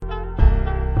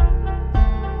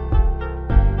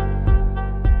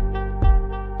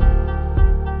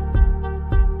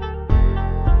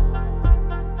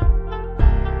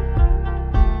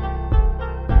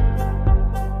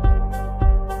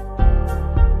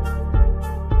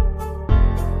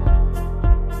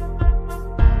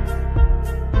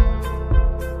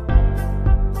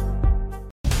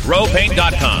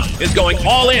RowPaint.com is going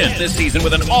all in this season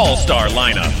with an all-star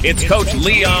lineup. It's Coach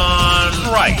Leon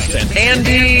Rice and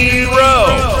Andy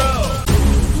Rowe.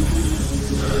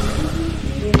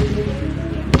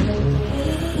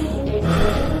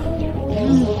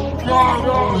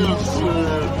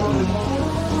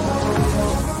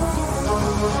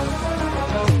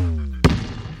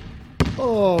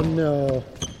 Oh, no.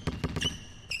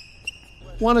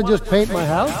 Want to just paint my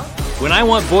house? When I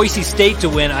want Boise State to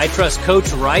win, I trust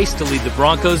Coach Rice to lead the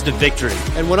Broncos to victory.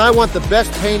 And when I want the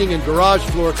best painting and garage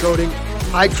floor coating,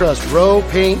 I trust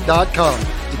RowPaint.com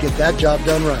to get that job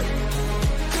done right.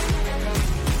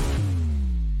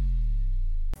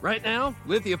 Right now,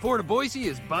 Lithia Ford of Boise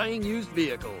is buying used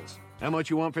vehicles. How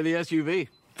much you want for the SUV?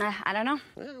 I don't know.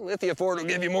 Well, Lithia Ford will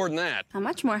give you more than that. How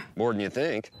much more? More than you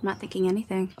think. I'm not thinking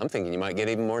anything. I'm thinking you might get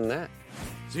even more than that.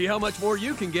 See how much more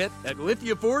you can get at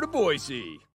Lithia Ford of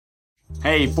Boise.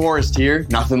 Hey, Forrest here.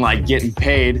 Nothing like getting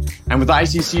paid. And with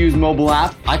ICCU's mobile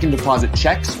app, I can deposit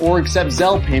checks or accept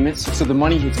Zelle payments so the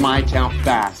money hits my account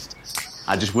fast.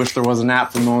 I just wish there was an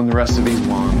app for mowing the rest of these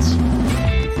lawns.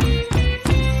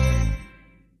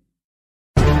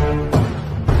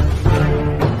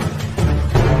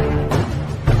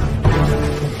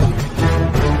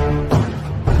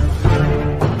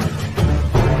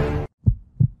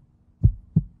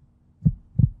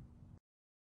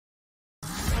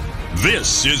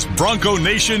 This is Bronco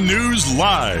Nation News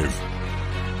Live.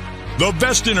 The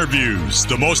best interviews,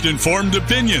 the most informed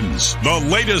opinions, the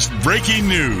latest breaking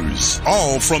news,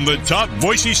 all from the top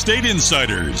Boise State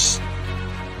insiders.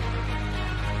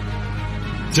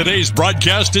 Today's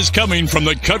broadcast is coming from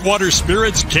the Cutwater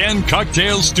Spirits Canned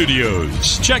Cocktail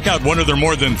Studios. Check out one of their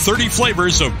more than 30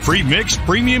 flavors of pre-mixed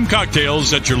premium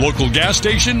cocktails at your local gas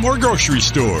station or grocery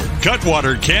store.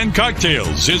 Cutwater Canned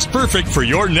Cocktails is perfect for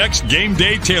your next game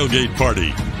day tailgate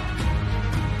party.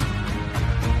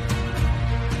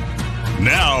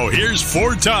 Now, here's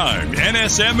four-time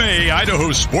NSMA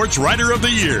Idaho Sports Writer of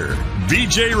the Year,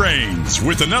 BJ Rains,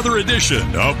 with another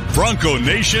edition of Bronco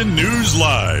Nation News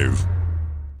Live.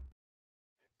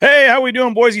 Hey, how we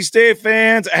doing, Boise State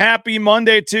fans? Happy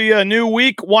Monday to you. A new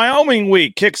week, Wyoming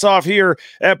week, kicks off here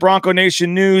at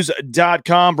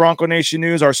BroncoNationNews.com. Bronco Nation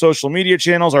News, our social media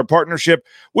channels, our partnership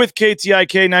with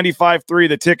KTIK 95.3,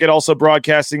 The Ticket, also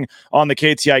broadcasting on the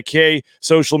KTIK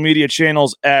social media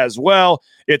channels as well.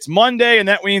 It's Monday, and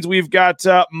that means we've got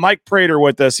Mike Prater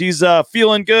with us. He's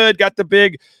feeling good, got the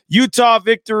big Utah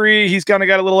victory. He's kind of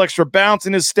got a little extra bounce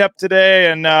in his step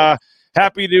today, and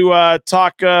happy to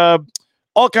talk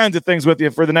all kinds of things with you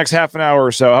for the next half an hour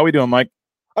or so. How we doing, Mike?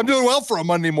 I'm doing well for a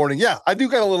Monday morning. Yeah, I do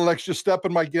got a little extra step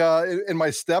in my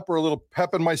step, or a little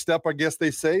pep in my step, I guess they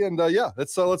say. And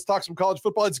let's talk some college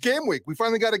football. It's game week. We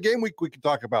finally got a game week we can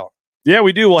talk about. Yeah,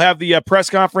 we do. We'll have the press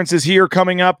conferences here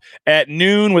coming up at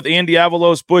noon with Andy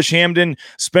Avalos, Bush Hamden,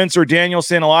 Spencer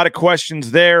Danielson. A lot of questions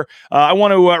there. I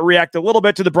want to react a little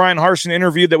bit to the Brian Harsin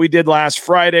interview that we did last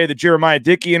Friday, the Jeremiah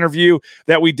Dickey interview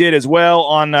that we did as well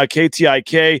on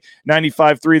KTIK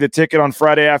 95.3, The Ticket on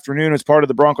Friday afternoon as part of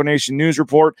the Bronco Nation News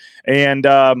Report. And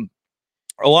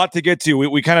a lot to get to.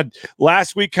 We kind of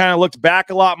last week kind of looked back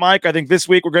a lot, Mike. I think this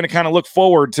week we're going to kind of look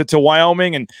forward to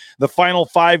Wyoming and the final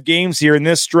 5 games here in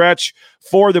this stretch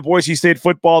for the Boise State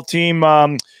football team.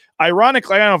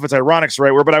 Ironically, I don't know if it's ironic's the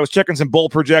right word, but I was checking some bowl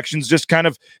projections just kind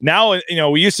of now,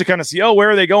 we used to kind of see, where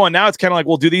are they going? Now it's kind of like,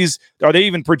 well, are they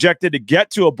even projected to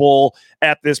get to a bowl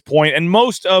at this point? And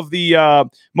most of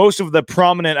the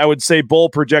prominent, I would say, bowl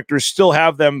projectors still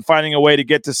have them finding a way to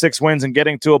get to 6 wins and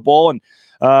getting to a bowl. And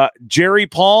Jerry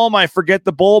Palm, I forget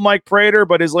the bowl, Mike Prater,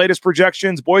 but his latest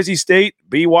projections, Boise State,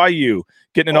 BYU,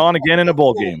 getting it on again in a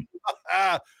bowl game.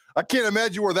 I can't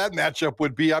imagine where that matchup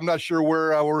would be. I'm not sure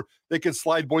where they could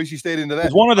slide Boise State into that.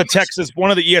 It's one of the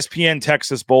ESPN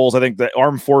Texas bowls. I think the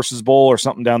Armed Forces Bowl or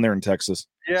something down there in Texas.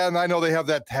 Yeah, and I know they have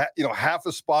that half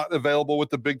a spot available with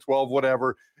the Big 12,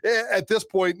 whatever. At this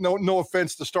point, no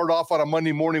offense to start off on a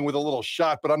Monday morning with a little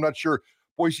shot, but I'm not sure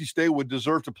Boise State would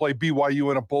deserve to play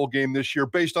BYU in a bowl game this year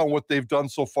based on what they've done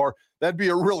so far. That'd be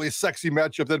a really sexy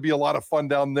matchup. That'd be a lot of fun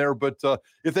down there. But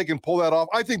if they can pull that off,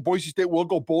 I think Boise State will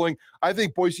go bowling. I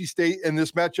think Boise State and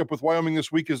this matchup with Wyoming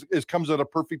this week is comes at a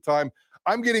perfect time.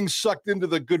 I'm getting sucked into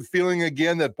the good feeling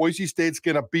again that Boise State's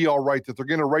going to be all right, that they're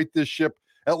going to right this ship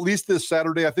at least this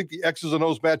Saturday. I think the X's and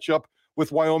O's matchup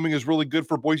with Wyoming is really good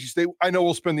for Boise State. I know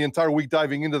we'll spend the entire week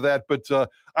diving into that, but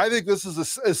I think this is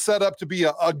a set up to be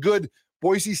a good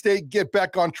Boise State get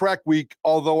back on track week,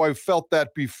 although I've felt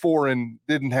that before and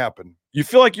didn't happen. You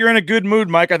feel like you're in a good mood,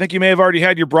 Mike. I think you may have already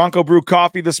had your Bronco Brew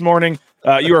coffee this morning.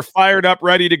 You are fired up,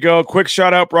 ready to go. Quick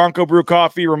shout out, Bronco Brew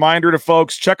Coffee. Reminder to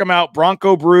folks, check them out.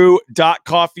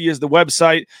 BroncoBrew.coffee is the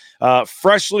website.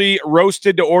 Freshly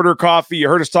roasted to order coffee. You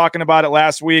heard us talking about it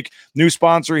last week. New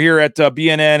sponsor here at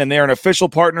BNN, and they're an official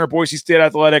partner of Boise State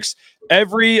Athletics.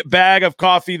 Every bag of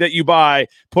coffee that you buy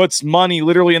puts money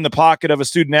literally in the pocket of a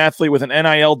student athlete with an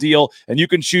NIL deal, and you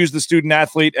can choose the student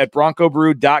athlete at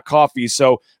BroncoBrew.coffee.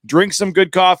 So drink some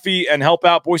good coffee and help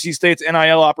out Boise State's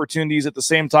NIL opportunities at the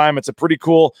same time. It's a pretty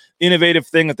cool, innovative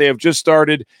thing that they have just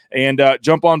started, and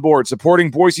jump on board.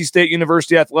 Supporting Boise State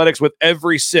University athletics with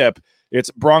every sip. It's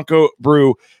Bronco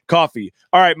Brew Coffee.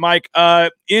 All right, Mike,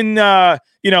 in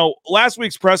last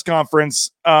week's press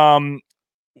conference,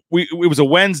 it was a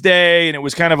Wednesday, and it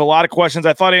was kind of a lot of questions.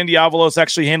 I thought Andy Avalos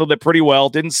actually handled it pretty well.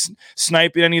 Didn't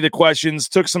snipe at any of the questions.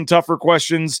 Took some tougher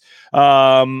questions,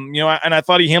 and I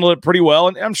thought he handled it pretty well.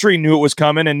 And I'm sure he knew it was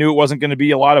coming and knew it wasn't going to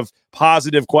be a lot of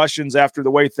positive questions after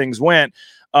the way things went.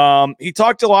 He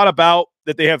talked a lot about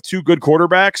that they have two good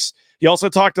quarterbacks. He also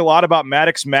talked a lot about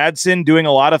Maddox Madsen doing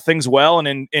a lot of things well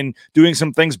and in doing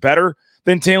some things better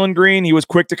than Talon Green. He was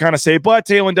quick to kind of say, but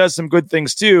Talon does some good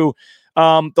things too.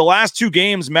 The last two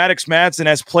games, Maddox Madsen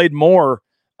has played more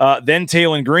than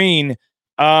Talon Green.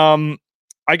 I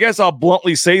guess I'll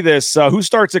bluntly say this. Who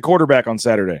starts at quarterback on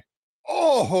Saturday?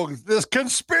 Oh, this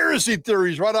conspiracy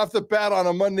theories right off the bat on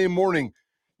a Monday morning.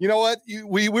 You know what?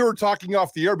 We were talking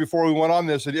off the air before we went on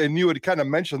this, and you had kind of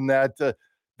mentioned that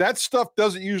that stuff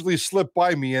doesn't usually slip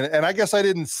by me. And I guess I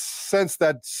didn't sense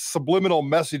that subliminal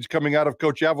message coming out of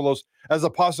Coach Avalos as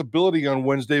a possibility on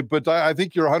Wednesday. But I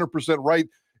think you're 100% right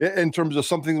in terms of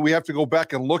something that we have to go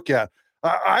back and look at.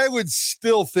 I would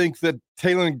still think that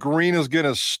Talon Green is going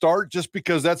to start just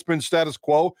because that's been status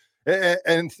quo.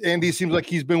 And Andy seems like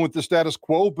he's been with the status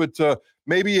quo, but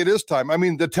maybe it is time. I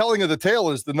mean, the telling of the tale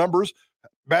is the numbers.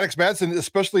 Maddox Madsen,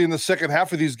 especially in the second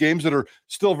half of these games that are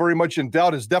still very much in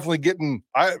doubt, is definitely getting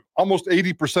almost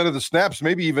 80% of the snaps,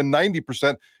 maybe even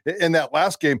 90% in that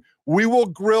last game. We will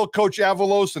grill Coach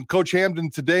Avalos and Coach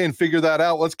Hamden today and figure that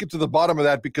out. Let's get to the bottom of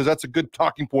that because that's a good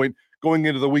talking point going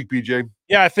into the week, BJ.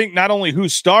 Yeah, I think not only who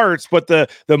starts, but the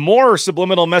more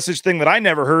subliminal message thing that I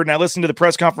never heard, and I listened to the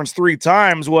press conference 3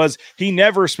 times, was he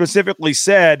never specifically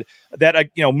said that,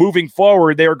 moving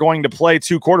forward, they are going to play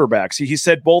two quarterbacks. He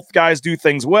said both guys do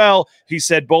things well. He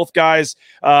said both guys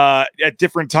at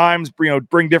different times,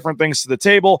 bring different things to the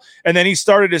table. And then he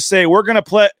started to say, we're going to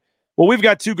play. Well, we've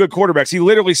got two good quarterbacks. He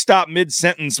literally stopped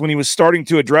mid-sentence when he was starting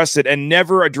to address it and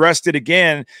never addressed it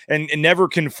again and never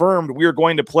confirmed we are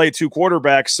going to play two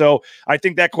quarterbacks. So I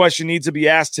think that question needs to be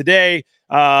asked today.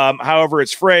 However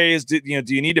it's phrased, do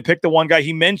you need to pick the one guy?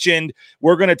 He mentioned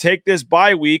we're going to take this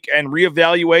bye week and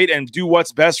reevaluate and do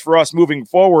what's best for us moving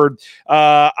forward.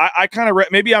 I kind of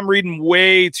maybe I'm reading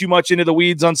way too much into the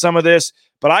weeds on some of this,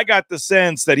 but I got the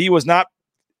sense that he was not,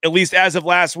 at least as of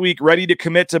last week, ready to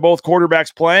commit to both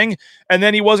quarterbacks playing. And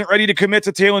then he wasn't ready to commit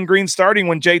to Talon Green starting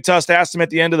when Jay Tust asked him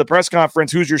at the end of the press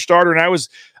conference, who's your starter? And I was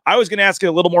going to ask it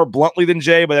a little more bluntly than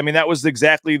Jay, but I mean, that was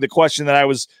exactly the question that I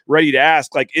was ready to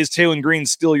ask. Like, is Talon Green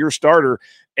still your starter?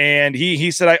 And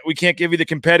he said, we can't give you the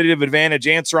competitive advantage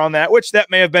answer on that, which that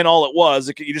may have been all it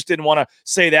was. You just didn't want to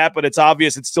say that, but it's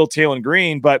obvious it's still Talon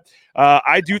Green. But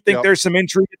I do think there's some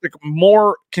intrigue,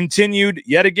 more continued,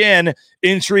 yet again,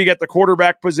 intrigue at the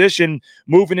quarterback position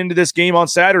moving into this game on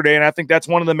Saturday. And I think that's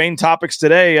one of the main topics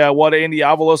today, what Andy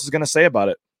Avalos is going to say about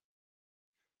it.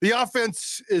 The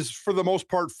offense is, for the most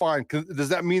part, fine. Does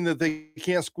that mean that they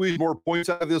can't squeeze more points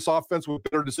out of this offense with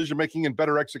better decision-making and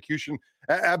better execution?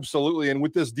 Absolutely. And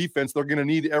with this defense, they're going to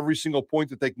need every single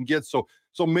point that they can get. So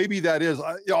maybe that is.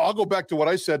 I'll go back to what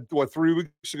I said 3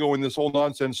 weeks ago when this whole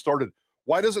nonsense started.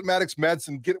 Why doesn't Maddox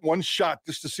Madsen get one shot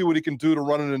just to see what he can do to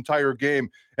run an entire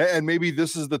game? And maybe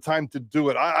this is the time to do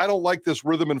it. I don't like this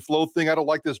rhythm and flow thing. I don't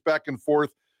like this back and forth.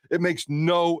 It makes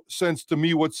no sense to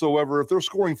me whatsoever. If they're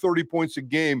scoring 30 points a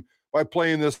game by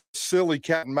playing this silly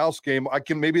cat and mouse game,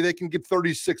 maybe they can get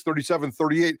 36, 37,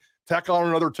 38, tack on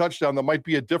another touchdown. That might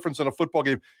be a difference in a football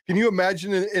game. Can you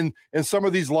imagine in some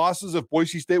of these losses, if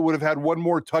Boise State would have had one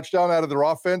more touchdown out of their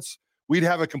offense, we'd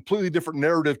have a completely different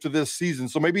narrative to this season.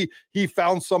 So maybe he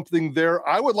found something there.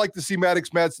 I would like to see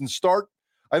Maddox Madsen start.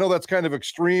 I know that's kind of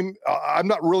extreme. I'm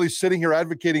not really sitting here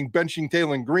advocating benching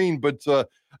Talon Green, but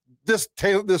this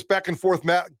back and forth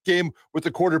game with the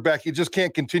quarterback, it just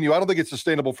can't continue. I don't think it's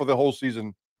sustainable for the whole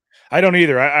season. I don't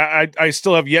either. I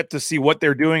still have yet to see what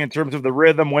they're doing in terms of the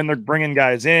rhythm when they're bringing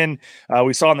guys in.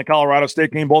 We saw in the Colorado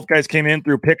State game, both guys came in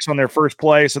through picks on their first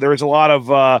play. So there was a lot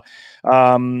of,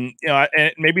 and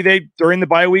maybe they, during the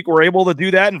bye week, were able to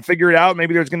do that and figure it out.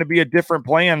 Maybe there's going to be a different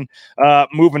plan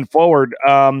moving forward.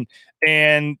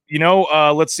 And,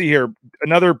 let's see here.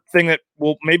 Another thing that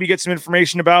we'll maybe get some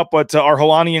information about, but are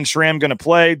Helani and Schramm going to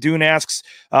play? Dune asks.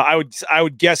 I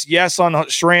would guess yes on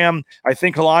Schramm. I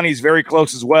think Helani's very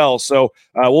close as well. So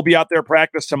we'll be out there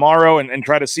practice tomorrow and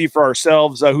try to see for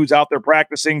ourselves who's out there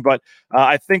practicing. But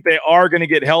I think they are going to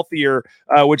get healthier,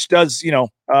 which does,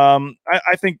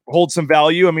 I think holds some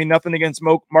value. I mean, nothing against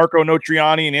Marco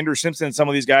Notriani and Andrew Simpson and some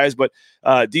of these guys, but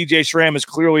DJ Schramm is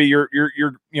clearly your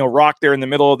rock there in the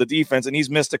middle of the defense, and he's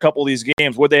missed a couple of these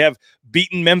games. Would they have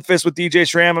beaten Memphis with DJ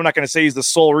Schramm? I'm not going to say he's the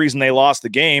sole reason they lost the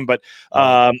game, but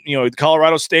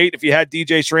Colorado State, if you had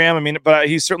DJ Schramm, but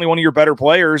he's certainly one of your better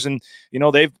players, and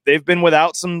they've been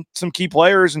without some key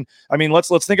players, and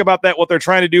let's think about that, what they're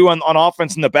trying to do on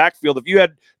offense in the backfield. If you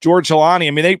had George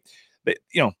Helani, they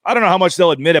I don't know how much they'll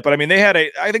admit it, but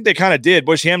I think they kind of did.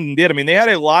 Bush Hamden did. They had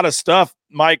a lot of stuff,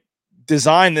 Mike,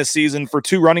 designed this season for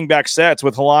 2 running back sets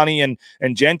with Helani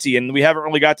and Genty, and we haven't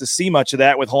really got to see much of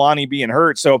that with Helani being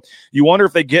hurt. So you wonder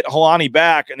if they get Helani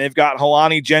back and they've got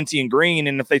Helani, Genty, and Green,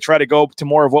 and if they try to go to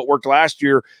more of what worked last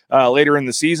year later in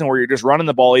the season where you're just running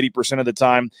the ball 80% of the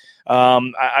time.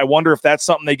 I wonder if that's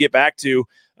something they get back to.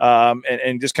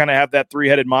 And just kind of have that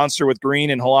 3-headed monster with Green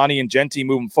and Helani and Genty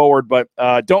moving forward. But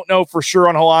don't know for sure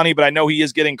on Helani, but I know he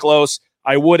is getting close.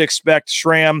 I would expect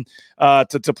Schramm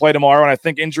to play tomorrow, and I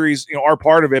think injuries are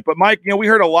part of it. But, Mike, we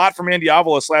heard a lot from Andy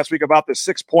Avalos last week about the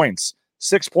 6 points.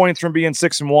 6 points from being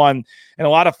 6-1, and a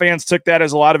lot of fans took that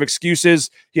as a lot of excuses.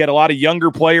 He had a lot of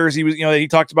younger players. He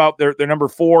talked about their number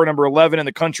 4, number 11 in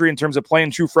the country in terms of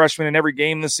playing true freshmen in every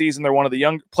game this season. They're one of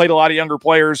the played a lot of younger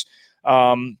players.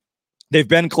 They've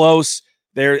been close.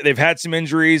 They've had some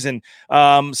injuries, and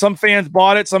some fans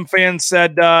bought it. Some fans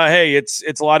said, "Hey, it's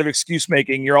a lot of excuse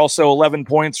making. You're also 11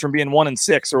 points from being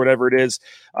 1-6 or whatever it is."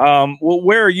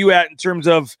 Where are you at in terms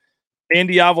of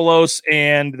Andy Avalos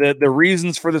and the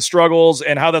reasons for the struggles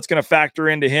and how that's going to factor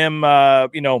into him,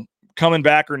 coming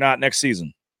back or not next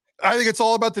season? I think it's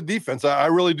all about the defense. I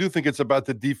really do think it's about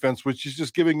the defense, which is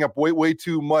just giving up way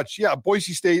too much. Yeah,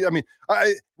 Boise State.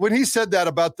 When he said that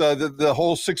about the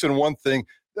whole 6-1 thing,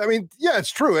 yeah, it's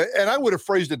true. And I would have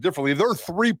phrased it differently. They're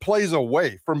 3 plays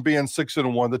away from being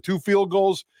 6-1, the 2 field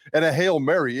goals and a Hail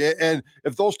Mary. And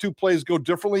if those 2 plays go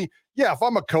differently, yeah, if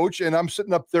I'm a coach and I'm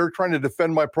sitting up there trying to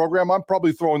defend my program, I'm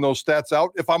probably throwing those stats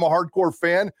out. If I'm a hardcore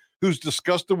fan who's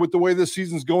disgusted with the way this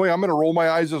season's going, I'm going to roll my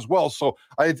eyes as well. So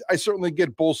I certainly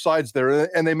get both sides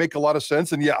there, and they make a lot of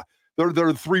sense. And yeah,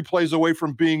 they're 3 plays away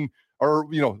from being,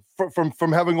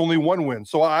 from having only 1 win.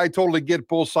 So I totally get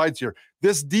both sides here.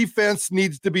 This defense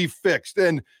needs to be fixed.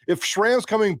 And if Schramm's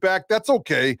coming back, that's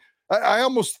okay. I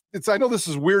know this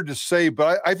is weird to say,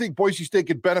 but I think Boise State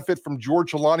could benefit from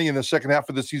George Helani in the second half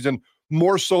of the season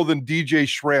more so than DJ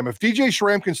Schramm. If DJ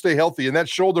Schramm can stay healthy, and that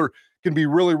shoulder can be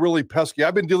really, really pesky.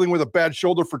 I've been dealing with a bad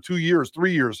shoulder for 2 years,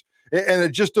 3 years, and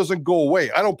it just doesn't go away.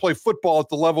 I don't play football at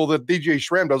the level that DJ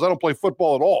Schramm does. I don't play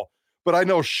football at all. But I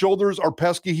know shoulders are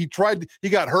pesky. He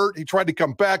got hurt. He tried to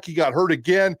come back. He got hurt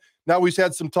again. Now he's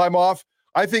had some time off.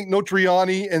 I think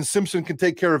Notriani and Simpson can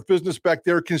take care of business back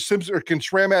there. Can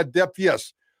Schramm add depth?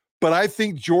 Yes. But I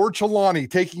think George Helani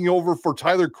taking over for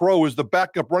Tyler Crow as the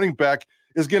backup running back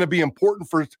is going to be important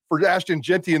for Ashton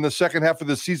Genty in the second half of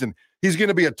the season. He's going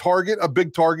to be a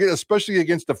big target, especially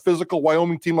against a physical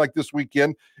Wyoming team like this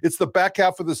weekend. It's the back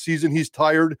half of the season. He's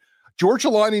tired. George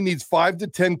Helani needs 5 to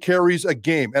 10 carries a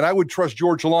game, and I would trust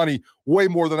George Helani way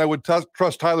more than I would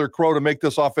trust Tyler Crow to make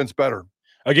this offense better.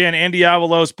 Again, Andy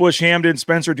Avalos, Bush Hamden,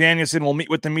 Spencer Danielson will meet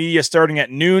with the media starting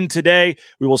at noon today.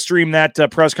 We will stream that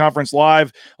press conference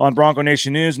live on Bronco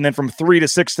Nation News. And then from 3 to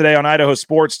 6 today on Idaho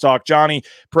Sports Talk, Johnny,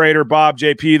 Prater, Bob,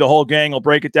 JP, the whole gang will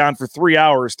break it down for 3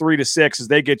 hours, 3 to 6, as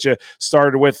they get you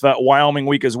started with Wyoming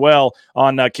week as well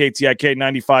on KTIK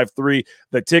 95.3,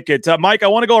 The Ticket. Mike, I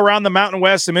want to go around the Mountain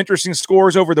West, some interesting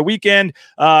scores over the weekend.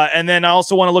 And then I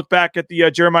also want to look back at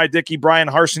the Jeremiah Dickey, Brian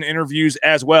Harsin interviews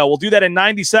as well. We'll do that in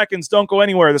 90 seconds. Don't go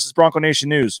anywhere. This is Bronco Nation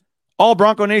News. All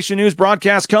Bronco Nation News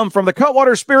broadcasts come from the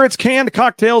Cutwater Spirits Canned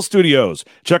Cocktail Studios.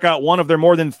 Check out one of their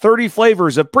more than 30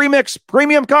 flavors of pre-mix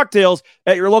premium cocktails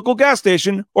at your local gas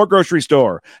station or grocery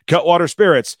store. Cutwater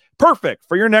Spirits, perfect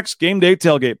for your next game day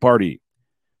tailgate party.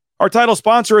 Our title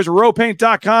sponsor is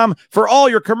rowpaint.com. For all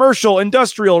your commercial,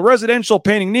 industrial, residential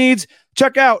painting needs,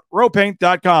 check out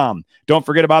rowpaint.com. Don't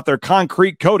forget about their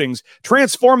concrete coatings.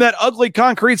 Transform that ugly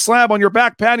concrete slab on your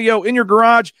back patio in your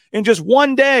garage in just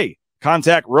 1 day.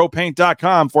 Contact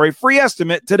rowpaint.com for a free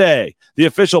estimate today. The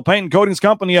official paint and coatings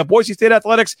company of Boise State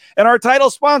Athletics, and our title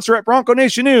sponsor at Bronco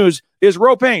Nation News is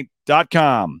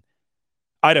rowpaint.com.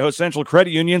 Idaho Central Credit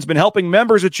Union's been helping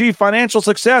members achieve financial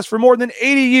success for more than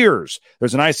 80 years.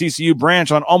 There's an ICCU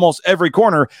branch on almost every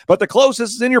corner, but the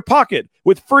closest is in your pocket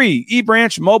with free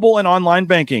eBranch mobile and online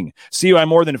banking. See why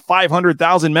more than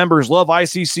 500,000 members love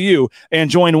ICCU and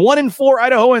join 1 in 4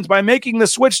 Idahoans by making the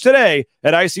switch today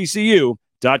at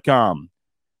ICCU.com.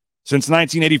 Since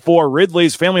 1984,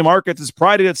 Ridley's Family Markets has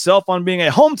prided itself on being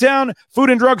a hometown food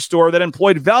and drug store that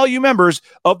employed value members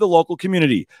of the local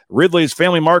community. Ridley's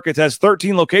Family Markets has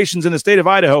 13 locations in the state of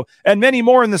Idaho and many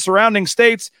more in the surrounding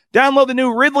states. Download the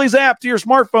new Ridley's app to your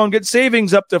smartphone. Get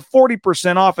savings up to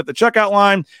 40% off at the checkout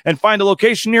line and find a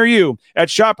location near you at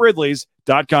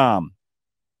shopridleys.com.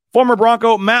 Former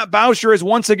Bronco Matt Bauscher is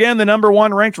once again the number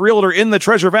 1 ranked realtor in the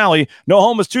Treasure Valley. No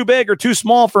home is too big or too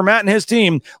small for Matt and his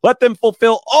team. Let them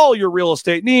fulfill all your real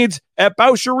estate needs at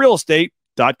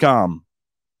BauscherRealEstate.com.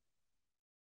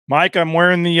 Mike, I'm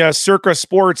wearing the Circa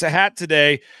Sports hat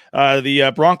today.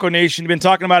 The Bronco Nation, we've been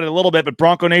talking about it a little bit, but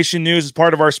Bronco Nation News is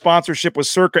part of our sponsorship with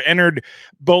Circa, entered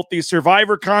both the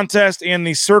Survivor contest and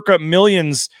the Circa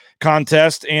Millions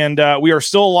contest, and we are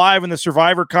still alive in the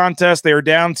Survivor contest. They are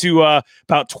down to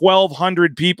about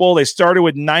 1,200 people. They started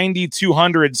with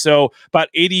 9,200, so about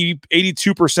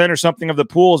 82% or something of the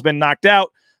pool has been knocked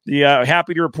out.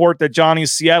 Happy to report that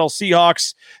Johnny's Seattle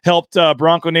Seahawks helped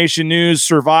Bronco Nation News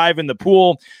survive in the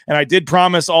pool, and I did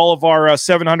promise all of our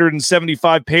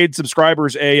 775 paid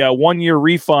subscribers a 1-year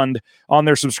refund on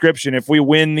their subscription if we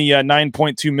win the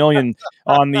 $9.2 million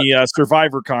on the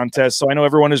Survivor contest. So I know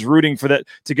everyone is rooting for that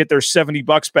to get their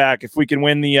 $70 back if we can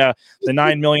win the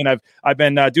 $9 million. I've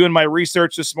been doing my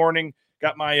research this morning.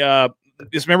 Got my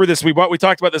just remember this. We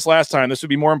talked about this last time. This would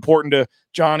be more important to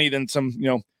Johnny than some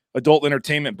adult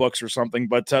entertainment books or something,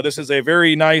 but this is a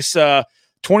very nice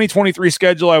 2023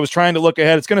 schedule. I was trying to look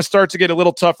ahead. It's going to start to get a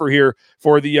little tougher here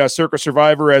for the Circa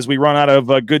Survivor as we run out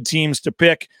of good teams to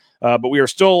pick, but we are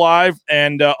still alive.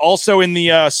 And also in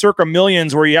the Circa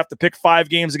Millions, where you have to pick 5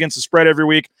 games against the spread every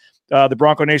week, the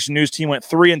Bronco Nation News team went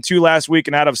 3-2 last week,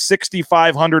 and out of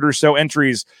 6,500 or so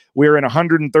entries, we're in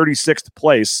 136th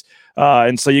place.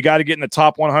 And so you got to get in the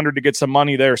top 100 to get some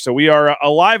money there. So we are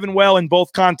alive and well in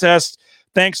both contests,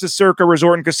 thanks to Circa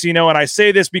Resort and Casino. And I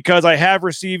say this because I have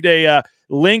received a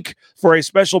link for a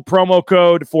special promo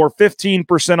code for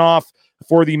 15% off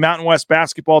for the Mountain West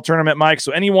Basketball Tournament, Mike.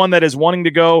 So anyone that is wanting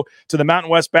to go to the Mountain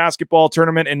West Basketball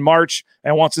Tournament in March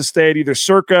and wants to stay at either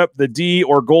Circa, the D,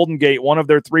 or Golden Gate, one of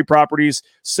their 3 properties,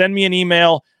 send me an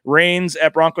email,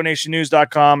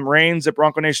 rains@bronconationnews.com,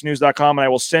 rains@bronconationnews.com, and I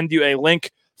will send you a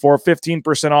link for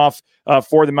 15% off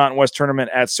for the Mountain West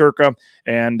Tournament at Circa.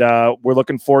 And we're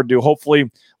looking forward to hopefully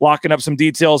locking up some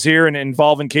details here and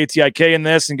involving KTIK in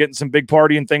this and getting some big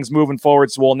party and things moving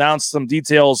forward. So we'll announce some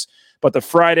details. But the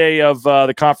Friday of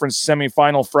the conference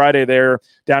semifinal Friday there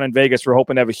down in Vegas, we're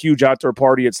hoping to have a huge outdoor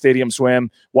party at Stadium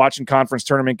Swim, watching conference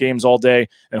tournament games all day.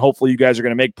 And hopefully you guys are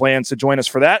going to make plans to join us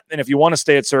for that. And if you want to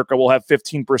stay at Circa, we'll have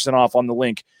 15% off on the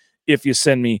link if you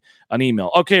send me an email.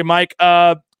 Okay, Mike,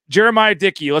 Jeremiah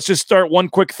Dickey, let's just start one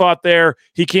quick thought there.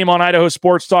 He came on Idaho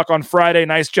Sports Talk on Friday.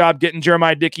 Nice job getting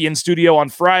Jeremiah Dickey in studio on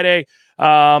Friday.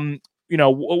 What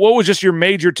was just your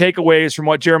major takeaways from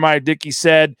what Jeremiah Dickey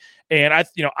said? And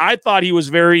I thought he was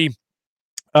very,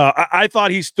 I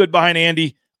thought he stood behind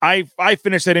Andy. I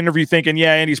finished that interview thinking,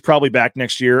 yeah, Andy's probably back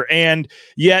next year. And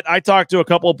yet I talked to a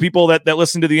couple of people that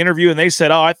listened to the interview, and they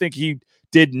said, I think he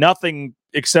did nothing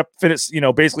except finish,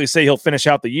 basically say he'll finish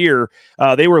out the year.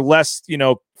 They were less,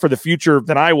 for the future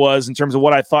than I was in terms of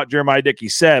what I thought Jeremiah Dickey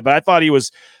said, but I thought he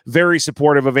was very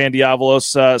supportive of Andy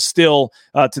Avalos still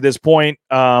to this point.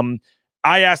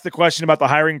 I asked the question about the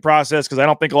hiring process because I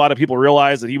don't think a lot of people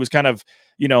realize that he was kind of,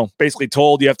 basically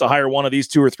told you have to hire one of these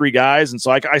 2 or 3 guys. And so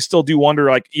I still do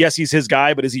wonder, yes, he's his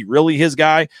guy, but is he really his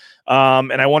guy?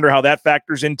 And I wonder how that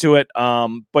factors into it.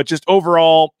 But just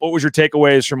overall, what was your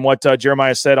takeaways from what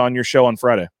Jeremiah said on your show on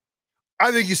Friday?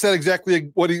 I think he said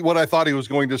exactly what I thought he was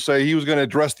going to say. He was going to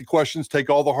address the questions, take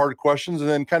all the hard questions, and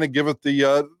then kind of give it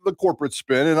the corporate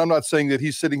spin. And I'm not saying that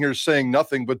he's sitting here saying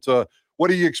nothing, but what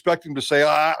are you expecting to say?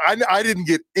 I didn't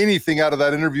get anything out of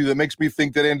that interview that makes me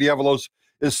think that Andy Avalos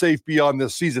is safe beyond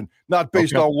this season, not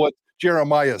based on what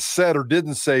Jeremiah said or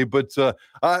didn't say, but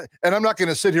and I'm not going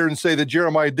to sit here and say that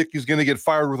Jeremiah Dickey is going to get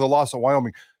fired with a loss at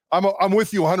Wyoming. I'm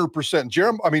with you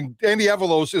 100%. Andy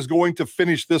Avalos is going to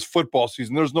finish this football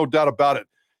season. There's no doubt about it.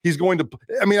 He's going to.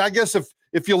 I guess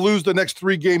if you lose the next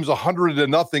 3 games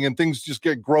 100-0 and things just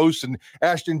get gross and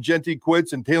Ashton Genty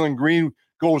quits and Taylor Green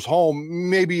goes home,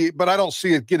 maybe, but I don't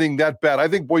see it getting that bad. I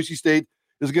think Boise State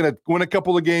is going to win a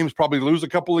couple of games, probably lose a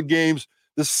couple of games,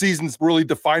 this season's really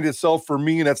defined itself for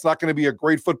me, and that's not going to be a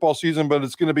great football season, but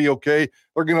it's going to be okay.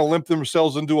 They're going to limp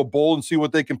themselves into a bowl and see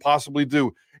what they can possibly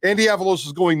do. Andy Avalos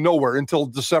is going nowhere until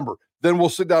December. Then we'll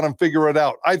sit down and figure it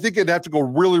out. I think it'd have to go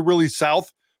really, really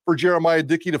south for Jeremiah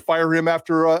Dickey to fire him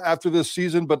after this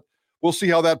season, but we'll see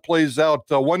how that plays out.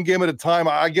 One game at a time.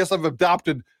 I guess I've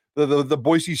adopted the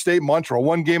Boise State mantra,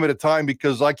 one game at a time,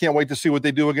 because I can't wait to see what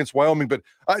they do against Wyoming. But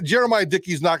Jeremiah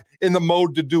Dickey's not in the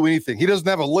mode to do anything. He doesn't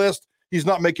have a list. He's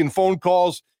not making phone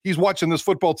calls. He's watching this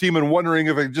football team and wondering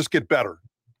if it can just get better.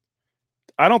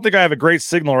 I don't think I have a great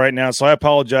signal right now, so I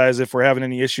apologize if we're having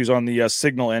any issues on the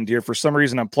signal end here. For some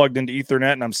reason, I'm plugged into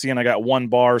Ethernet, and I'm seeing I got one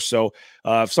bar, so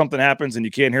if something happens and you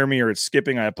can't hear me or it's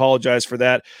skipping, I apologize for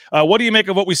that. What do you make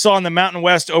of what we saw in the Mountain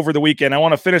West over the weekend? I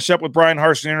want to finish up with Brian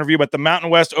Harson's interview, but the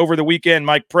Mountain West over the weekend,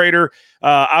 Mike Prater,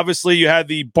 obviously you had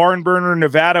the barn burner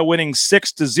Nevada winning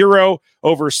 6-0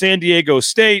 over San Diego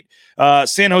State.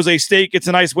 San Jose State gets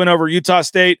a nice win over Utah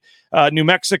State. New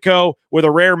Mexico with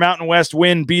a rare Mountain West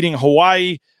win beating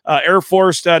Hawaii. Air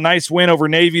Force, nice win over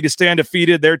Navy to stay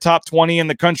undefeated. They're top 20 in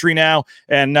the country now,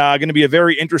 and going to be a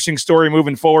very interesting story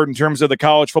moving forward in terms of the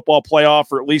college football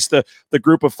playoff, or at least the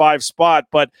group of 5 spot.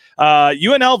 But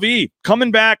UNLV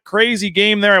coming back, crazy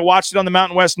game there. I watched it on the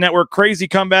Mountain West Network. Crazy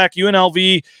comeback.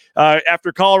 UNLV,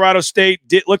 after Colorado State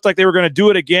looked like they were going to do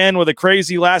it again with a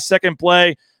crazy last-second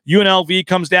play. UNLV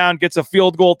comes down, gets a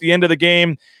field goal at the end of the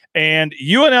game. And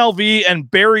UNLV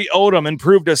and Barry Odom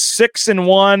improved to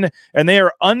 6-1, and they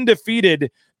are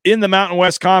undefeated in the Mountain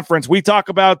West Conference. We talk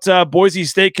about Boise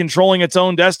State controlling its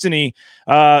own destiny.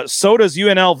 So does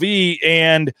UNLV,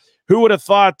 and who would have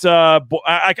thought?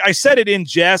 I said it in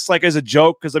jest, like as a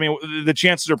joke, because I mean the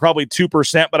chances are probably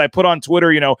 2%. But I put on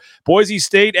Twitter, Boise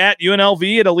State at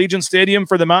UNLV at Allegiant Stadium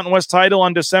for the Mountain West title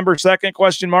on December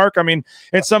 2nd? I mean,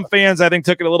 and some fans I think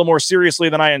took it a little more seriously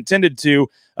than I intended to.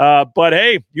 But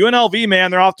hey, UNLV, man,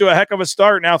 they're off to a heck of a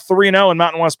start now, 3-0 in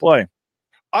Mountain West play.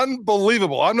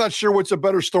 Unbelievable. I'm not sure what's a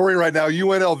better story right now.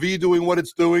 UNLV doing what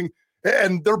it's doing,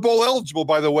 and they're bowl eligible,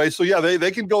 by the way. So yeah,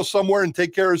 they can go somewhere and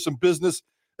take care of some business.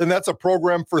 And that's a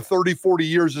program for 30, 40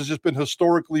 years has just been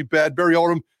historically bad. Barry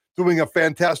Odom doing a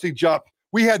fantastic job.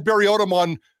 We had Barry Odom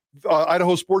on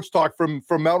Idaho Sports Talk from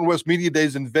Mountain West Media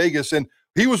Days in Vegas, and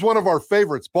he was one of our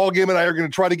favorites. Ballgame and I are going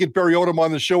to try to get Barry Odom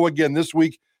on the show again this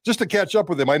week just to catch up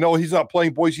with him. I know he's not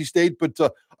playing Boise State, but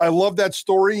I love that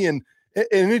story, and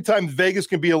anytime Vegas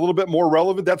can be a little bit more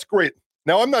relevant, that's great.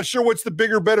 Now, I'm not sure what's the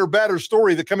bigger, better, badder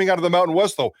story that coming out of the Mountain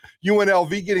West, though.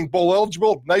 UNLV getting bowl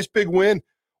eligible, nice big win,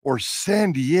 or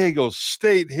San Diego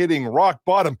State hitting rock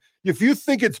bottom. If you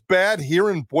think it's bad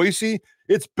here in Boise,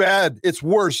 it's bad. It's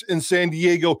worse in San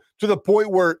Diego, to the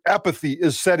point where apathy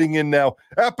is setting in now.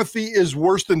 Apathy is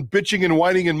worse than bitching and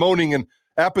whining and moaning, and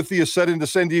apathy is set into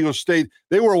San Diego State.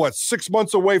 They were, 6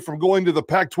 months away from going to the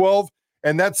Pac-12,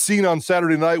 and that scene on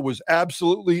Saturday night was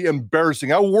absolutely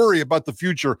embarrassing. I worry about the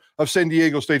future of San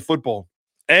Diego State football.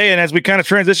 Hey, and as we kind of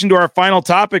transition to our final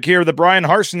topic here, the Brian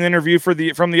Harsin interview from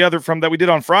that we did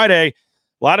on Friday,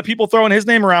 a lot of people throwing his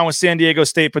name around with San Diego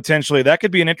State potentially. That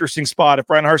could be an interesting spot if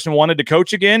Brian Harsin wanted to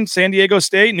coach again. San Diego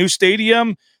State, new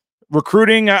stadium,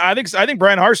 recruiting. I think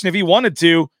Brian Harsin, if he wanted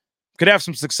to, could have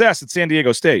some success at San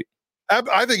Diego State.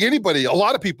 I think a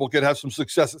lot of people could have some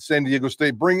success at San Diego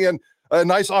State. Bring in a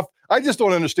nice off. I just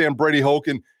don't understand Brady Hoke,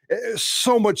 and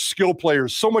so much skill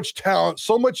players, so much talent,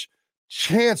 so much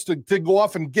chance to go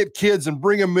off and get kids and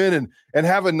bring them in and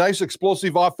have a nice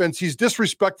explosive offense. He's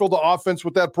disrespectful to offense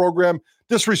with that program,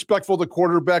 disrespectful to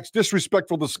quarterbacks,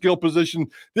 disrespectful to skill position,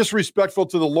 disrespectful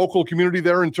to the local community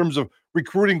there in terms of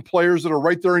recruiting players that are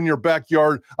right there in your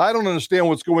backyard. I don't understand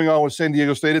what's going on with San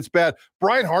Diego State. It's bad.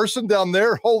 Brian Harsin down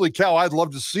there, holy cow, I'd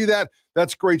love to see that.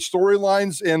 That's great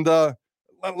storylines, and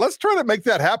let's try to make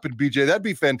that happen, BJ. That'd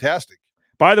be fantastic.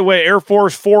 By the way, Air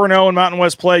Force 4-0 in Mountain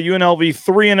West play, UNLV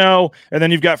 3-0, and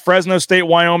then you've got Fresno State,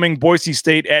 Wyoming, Boise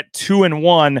State at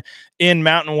 2-1 in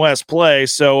Mountain West play.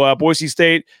 So Boise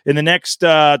State in the next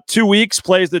 2 weeks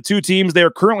plays the two teams they are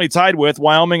currently tied with,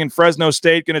 Wyoming and Fresno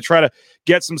State, going to try to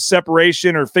get some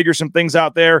separation or figure some things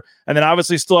out there, and then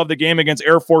obviously still have the game against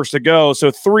Air Force to go. So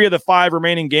 3 of the 5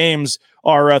 remaining games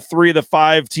are 3 of the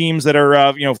 5 teams that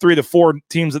are 3 of the 4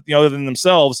 teams that other than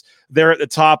themselves, they're at the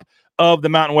top of the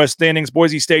Mountain West standings.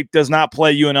 Boise State does not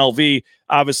play UNLV,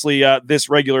 obviously, this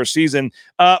regular season.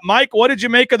 Mike, what did you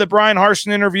make of the Brian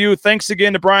Harsin interview? Thanks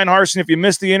again to Brian Harsin. If you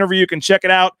missed the interview, you can check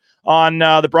it out on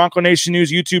the Bronco Nation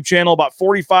News YouTube channel. About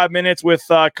 45 minutes with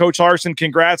Coach Harsin.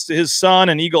 Congrats to his son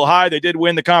and Eagle High. They did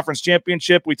win the conference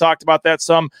championship. We talked about that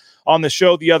some on the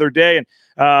show the other day. And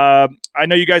I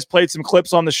know you guys played some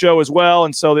clips on the show as well,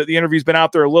 and so the interview's been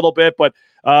out there a little bit, but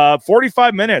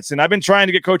 45 minutes. And I've been trying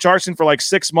to get Coach Harsin for like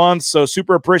 6 months, so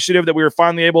super appreciative that we were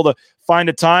finally able to find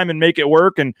a time and make it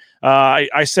work. And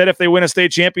I said if they win a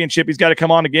state championship, he's got to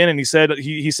come on again, and he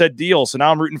said deal. So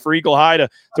now I'm rooting for Eagle High to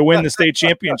win the state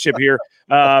championship here.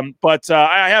 But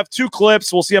I have 2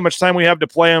 clips. We'll see how much time we have to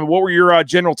play them. What were your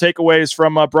general takeaways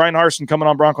from Brian Harsin coming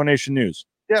on Bronco Nation News?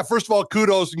 Yeah, first of all,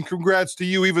 kudos and congrats to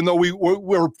you. Even though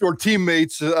we're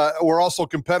teammates, we're also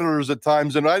competitors at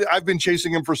times. And I've been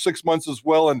chasing him for 6 months as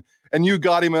well. And you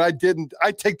got him, and I didn't.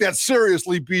 I take that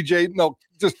seriously, BJ. No,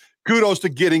 just kudos to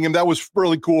getting him. That was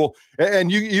really cool.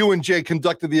 And you and Jay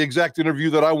conducted the exact interview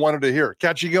that I wanted to hear.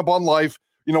 Catching up on life.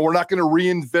 You know, we're not going to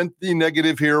reinvent the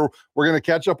negative here. We're going to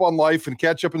catch up on life and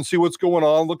catch up and see what's going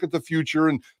on, look at the future,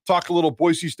 and talk a little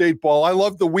Boise State ball. I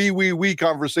love the we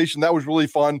conversation. That was really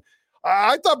fun.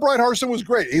 I thought Brian Harsin was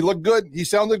great. He looked good. He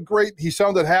sounded great. He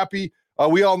sounded happy.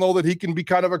 We all know that he can be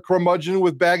kind of a curmudgeon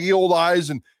with baggy old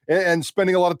eyes and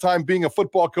spending a lot of time being a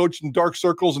football coach in dark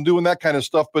circles and doing that kind of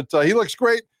stuff. But he looks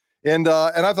great. And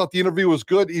I thought the interview was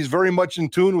good. He's very much in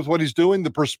tune with what he's doing,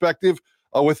 the perspective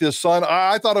with his son.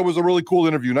 I thought it was a really cool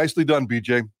interview. Nicely done,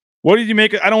 BJ. What did you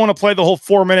make? I don't want to play the whole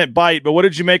 4-minute bite, but what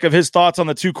did you make of his thoughts on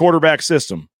the 2-quarterback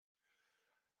system?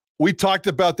 We talked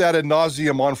about that ad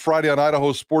nauseum on Friday on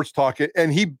Idaho Sports Talk,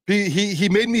 and he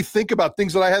made me think about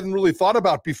things that I hadn't really thought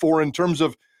about before in terms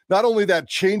of not only that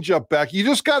change-up back. You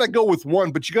just got to go with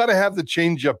one, but you got to have the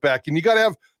change-up back, and you got to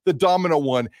have the dominant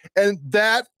one, and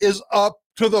that is up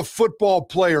to the football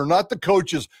player, not the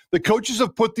coaches. The coaches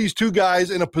have put these 2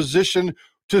 guys in a position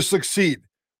to succeed.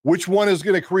 Which one is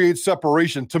going to create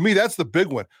separation? To me, that's the big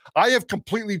one. I have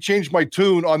completely changed my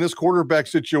tune on this quarterback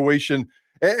situation.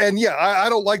 And yeah, I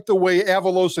don't like the way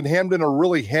Avalos and Hamden are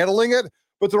really handling it,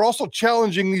 but they're also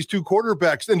challenging these 2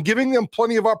 quarterbacks and giving them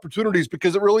plenty of opportunities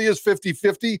because it really is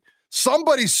 50-50.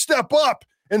 Somebody step up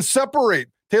and separate.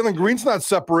 Taylor Green's not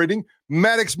separating.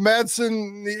 Maddox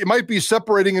Madsen, it might be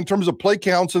separating in terms of play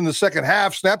counts in the second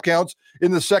half, snap counts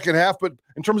in the second half, but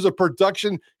in terms of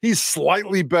production, he's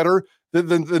slightly better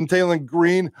than Taylor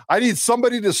Green. I need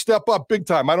somebody to step up big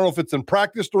time. I don't know if it's in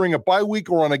practice during a bye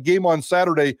week or on a game on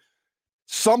Saturday.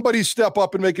 Somebody step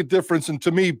up and make a difference. And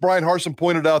to me, Brian Harsin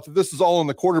pointed out that this is all on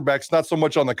the quarterbacks, not so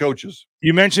much on the coaches.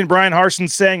 You mentioned Brian Harsin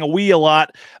saying "we" a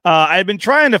lot. I've been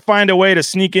trying to find a way to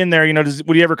sneak in there. You know,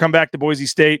 would he ever come back to Boise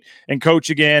State and coach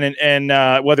again?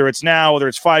 And whether it's now, whether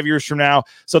it's 5 years from now.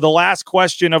 So the last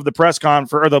question of the press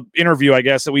conference or the interview, I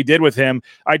guess, that we did with him,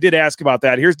 I did ask about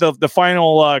that. Here's the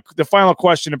final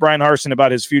question to Brian Harsin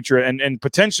about his future and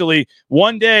potentially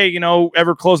one day, you know,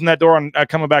 ever closing that door on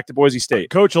coming back to Boise State.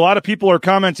 Coach, a lot of people are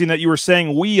commenting that you were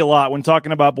saying "we" a lot when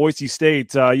talking about Boise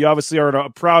State. You obviously are a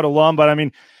proud alum, but I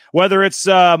mean, whether it's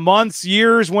months,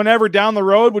 years, whenever down the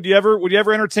road, would you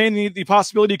ever entertain the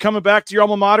possibility of coming back to your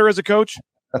alma mater as a coach?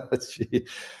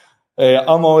 Hey,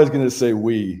 I'm always going to say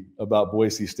 "we" about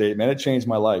Boise State, man. It changed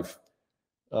my life,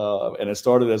 and it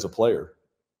started as a player.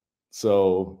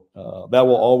 So that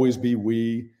will always be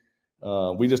 "we."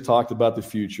 We just talked about the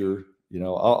future. You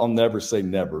know, I'll never say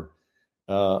never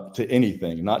to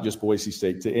anything, not just Boise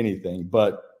State, to anything.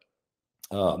 But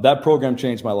that program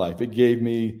changed my life. It gave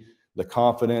me the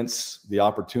confidence, the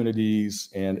opportunities,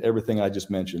 and everything I just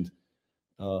mentioned.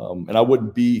 And I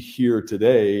wouldn't be here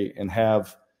today and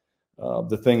have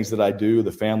the things that I do,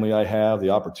 the family I have, the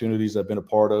opportunities I've been a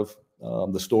part of,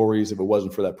 the stories, if it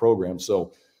wasn't for that program.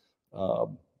 So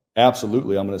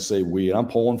absolutely, I'm going to say "we." And I'm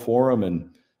pulling for him, and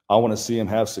I want to see him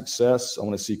have success. I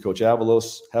want to see Coach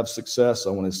Avalos have success. I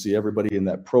want to see everybody in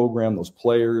that program, those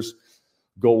players,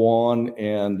 go on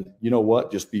and, you know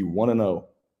what, just be 1-0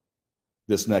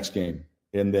 this next game,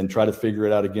 and then try to figure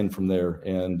it out again from there.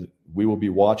 And we will be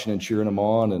watching and cheering them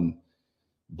on and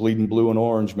bleeding blue and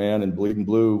orange, man, and bleeding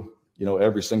blue, you know,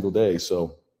 every single day.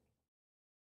 So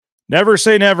never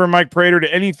say never, Mike Prater,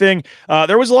 to anything.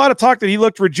 There was a lot of talk that he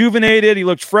looked rejuvenated. He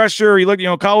looked fresher. He looked, you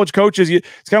know, college coaches.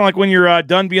 It's kind of like when you're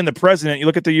done being the president. You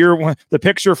look at the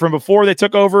picture from before they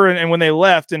took over and when they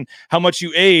left and how much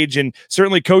you age. And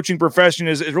certainly coaching profession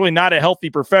is really not a healthy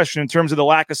profession in terms of the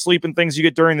lack of sleep and things you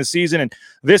get during the season. And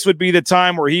this would be the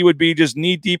time where he would be just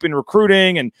knee deep in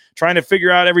recruiting and trying to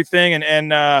figure out everything.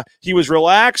 And he was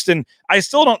relaxed. And I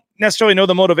still don't necessarily know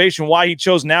the motivation why he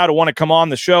chose now to want to come on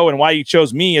the show and why he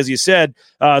chose me, as you said,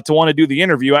 to want to do the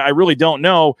interview. I really don't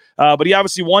know, but he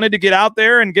obviously wanted to get out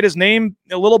there and get his name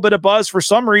a little bit of buzz for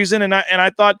some reason, and I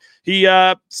thought he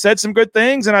said some good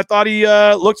things, and I thought he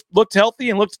looked healthy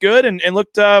and looked good and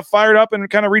looked fired up and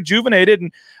kind of rejuvenated.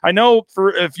 And I know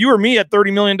if you or me at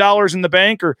 $30 million in the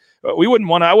bank, or I wouldn't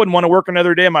want to work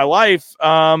another day in my life.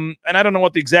 And I don't know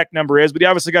what the exact number is, but he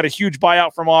obviously got a huge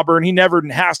buyout from Auburn. He never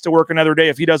has to work another day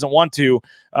if he doesn't want to.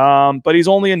 But he's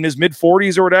only in his mid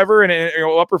 40s or whatever. And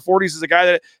upper 40s is a guy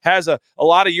that has a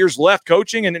lot of years left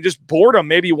coaching, and just boredom.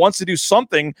 Maybe he wants to do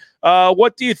something.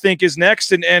 What do you think is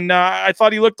next? And I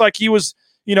thought he looked like he was,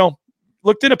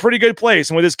 looked in a pretty good place.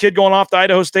 And with his kid going off to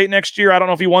Idaho State next year, I don't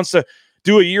know if he wants to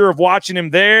do a year of watching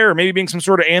him there, or maybe being some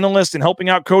sort of analyst and helping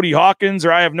out Cody Hawkins,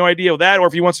 or I have no idea of that, or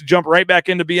if he wants to jump right back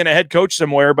into being a head coach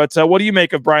somewhere. But what do you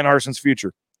make of Brian Harsin's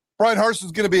future? Brian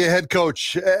Harsin's going to be a head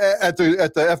coach at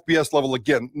the FBS level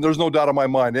again. There's no doubt in my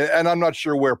mind, and I'm not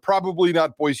sure where. Probably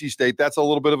not Boise State. That's a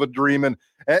little bit of a dream, and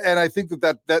I think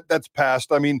that's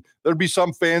past. I mean, there'd be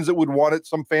some fans that would want it,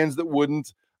 some fans that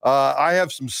wouldn't. I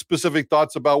have some specific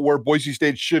thoughts about where Boise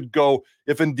State should go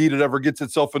if indeed it ever gets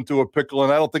itself into a pickle,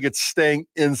 and I don't think it's staying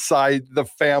inside the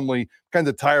family. Kind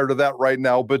of tired of that right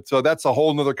now, but that's a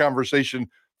whole nother conversation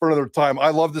for another time. I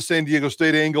love the San Diego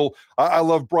State angle. I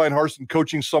love Brian Harsin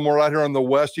coaching somewhere out here on the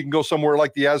West. You can go somewhere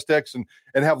like the Aztecs and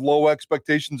have low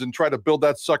expectations and try to build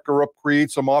that sucker up, create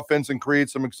some offense and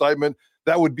create some excitement.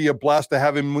 That would be a blast to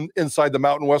have him inside the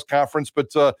Mountain West Conference.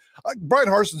 But Brian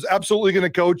Harsin's absolutely going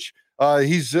to coach.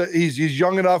 He's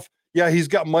young enough. Yeah, he's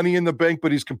got money in the bank,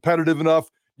 but he's competitive enough.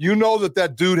 You know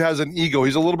that dude has an ego.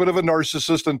 He's a little bit of a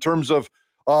narcissist in terms of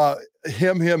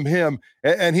him,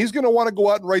 and he's going to want to go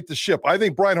out and right the ship. I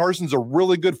think Brian Harsin's a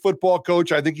really good football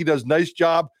coach. I think he does a nice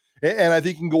job, and I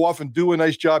think he can go off and do a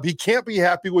nice job. He can't be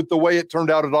happy with the way it turned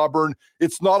out at Auburn.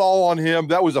 It's not all on him.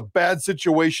 That was a bad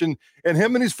situation, and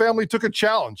him and his family took a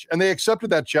challenge, and they accepted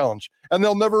that challenge, and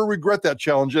they'll never regret that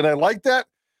challenge, and I like that.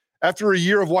 After a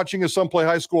year of watching his son play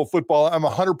high school football, I'm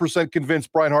 100%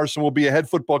 convinced Brian Harsin will be a head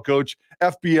football coach,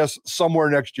 FBS, somewhere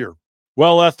next year.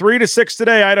 Well, 3 to 6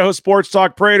 today, Idaho Sports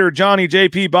Talk. Prater, Johnny,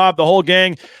 JP, Bob, the whole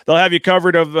gang. They'll have you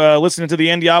covered of listening to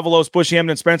the Andy Avalos, Bush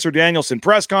Hampton, Spencer Danielson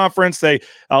press conference.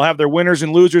 I'll have their winners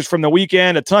and losers from the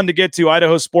weekend. A ton to get to.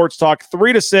 Idaho Sports Talk,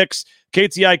 3 to 6.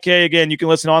 KTIK, again, you can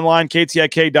listen online,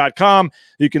 KTIK.com.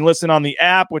 You can listen on the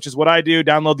app, which is what I do.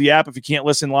 Download the app if you can't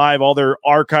listen live. All their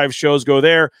archive shows go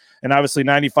there. And obviously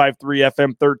 95.3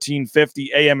 FM,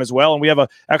 1350 AM as well. And we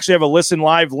actually have a listen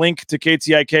live link to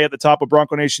KTIK at the top of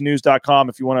BroncoNationNews.com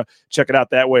if you want to check it out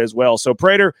that way as well. So,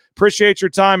 Prater, appreciate your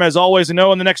time as always. I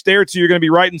know in the next day or two you're going to be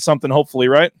writing something, hopefully,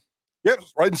 right? Yep,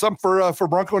 writing something for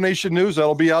Bronco Nation News.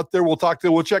 That'll be out there. We'll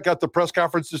check out the press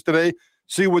conferences today,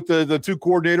 see what the two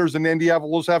coordinators and Andy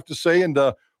Avalos have to say, and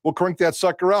we'll crank that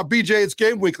sucker out. BJ, it's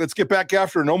game week. Let's get back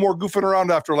after. No more goofing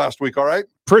around after last week, all right?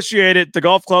 Appreciate it. The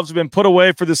golf clubs have been put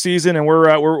away for the season, and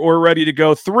we're ready to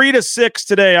go. 3 to 6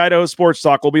 today, Idaho Sports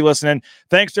Talk. We'll be listening.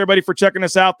 Thanks to everybody for checking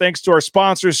us out. Thanks to our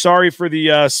sponsors. Sorry for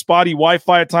the spotty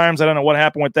Wi-Fi at times. I don't know what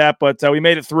happened with that, but we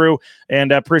made it through,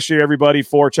 and appreciate everybody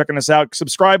for checking us out.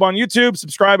 Subscribe on YouTube.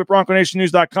 Subscribe at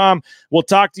BroncoNationNews.com. We'll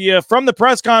talk to you from the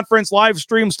press conference. Live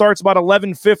stream starts about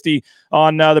 11:50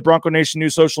 on the Bronco Nation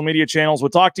News social media channels. We'll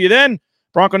talk to you then.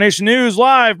 Bronco Nation News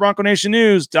live,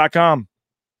 BroncoNationNews.com.